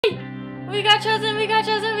We got chosen, we got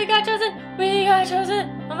chosen, we got chosen, we got chosen.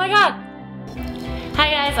 Oh my god. Hi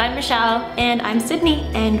guys, I'm Michelle. And I'm Sydney,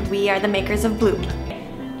 and we are the makers of Bloom.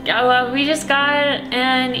 We just got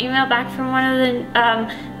an email back from one of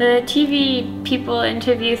the TV people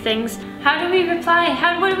interview things. How do we reply?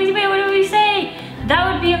 What do we say?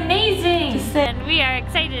 That would be amazing. And we are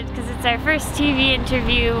excited because it's our first TV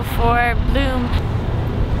interview for Bloom.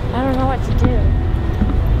 I don't know what to do.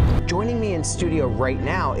 Joining me in studio right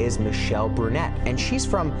now is Michelle Brunette, and she's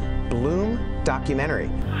from Bloom Documentary.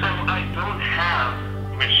 So I don't have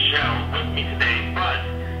Michelle with me today, but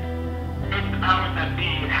if the powers that be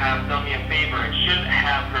have done me a favor and should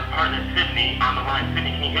have her partner Sydney on the line.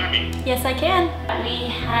 Sydney, can you hear me? Yes, I can. We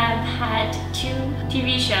have had 2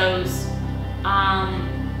 TV shows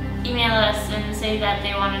email us and say that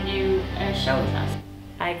they want to do a show with us.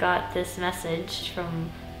 I got this message from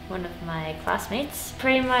one of my classmates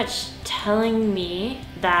pretty much telling me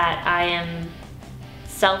that I am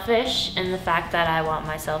selfish in the fact that I want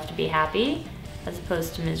myself to be happy as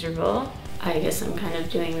opposed to miserable. I guess I'm kind of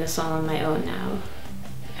doing this all on my own now.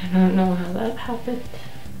 I don't know how that happened.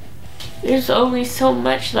 There's only so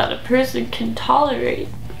much that a person can tolerate.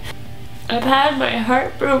 I've had my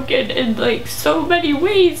heart broken in like so many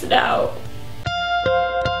ways now.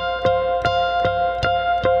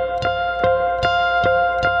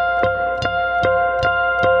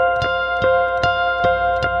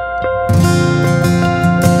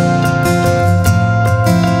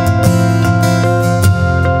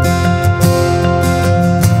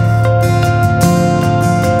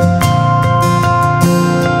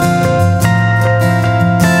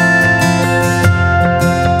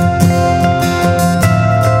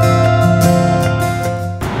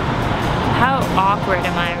 Awkward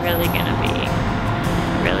am I really gonna be?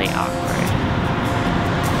 Really awkward.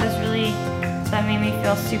 That made me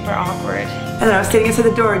feel super awkward. And then I was standing inside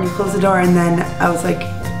the door and you closed the door, and then I was like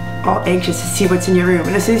all anxious to see what's in your room.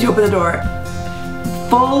 And as soon as you open the door,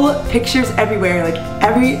 full pictures everywhere, like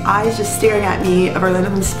every eye's just staring at me of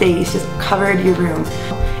Orlando's face, just covered your room.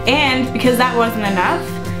 And because that wasn't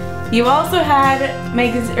enough, you also had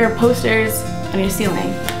posters on your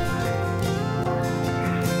ceiling.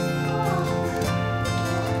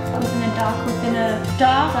 Within a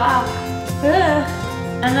dock.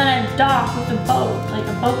 And then a dock with a boat, like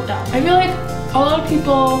a boat dock. I feel like a lot of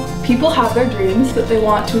people have their dreams that they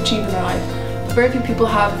want to achieve in their life. Very few people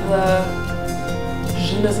have the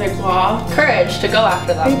je ne sais quoi. Courage to go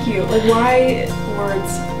after them. Thank you. Like, why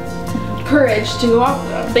words? Courage to go after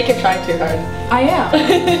them. They could try too hard. I am.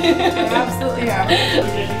 I absolutely am.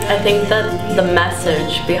 I think that the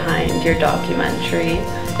message behind your documentary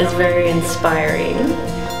is very inspiring.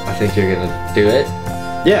 I think you're gonna do it.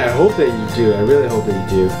 Yeah, I hope that you do. I really hope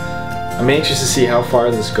that you do. I'm anxious to see how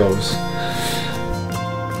far this goes.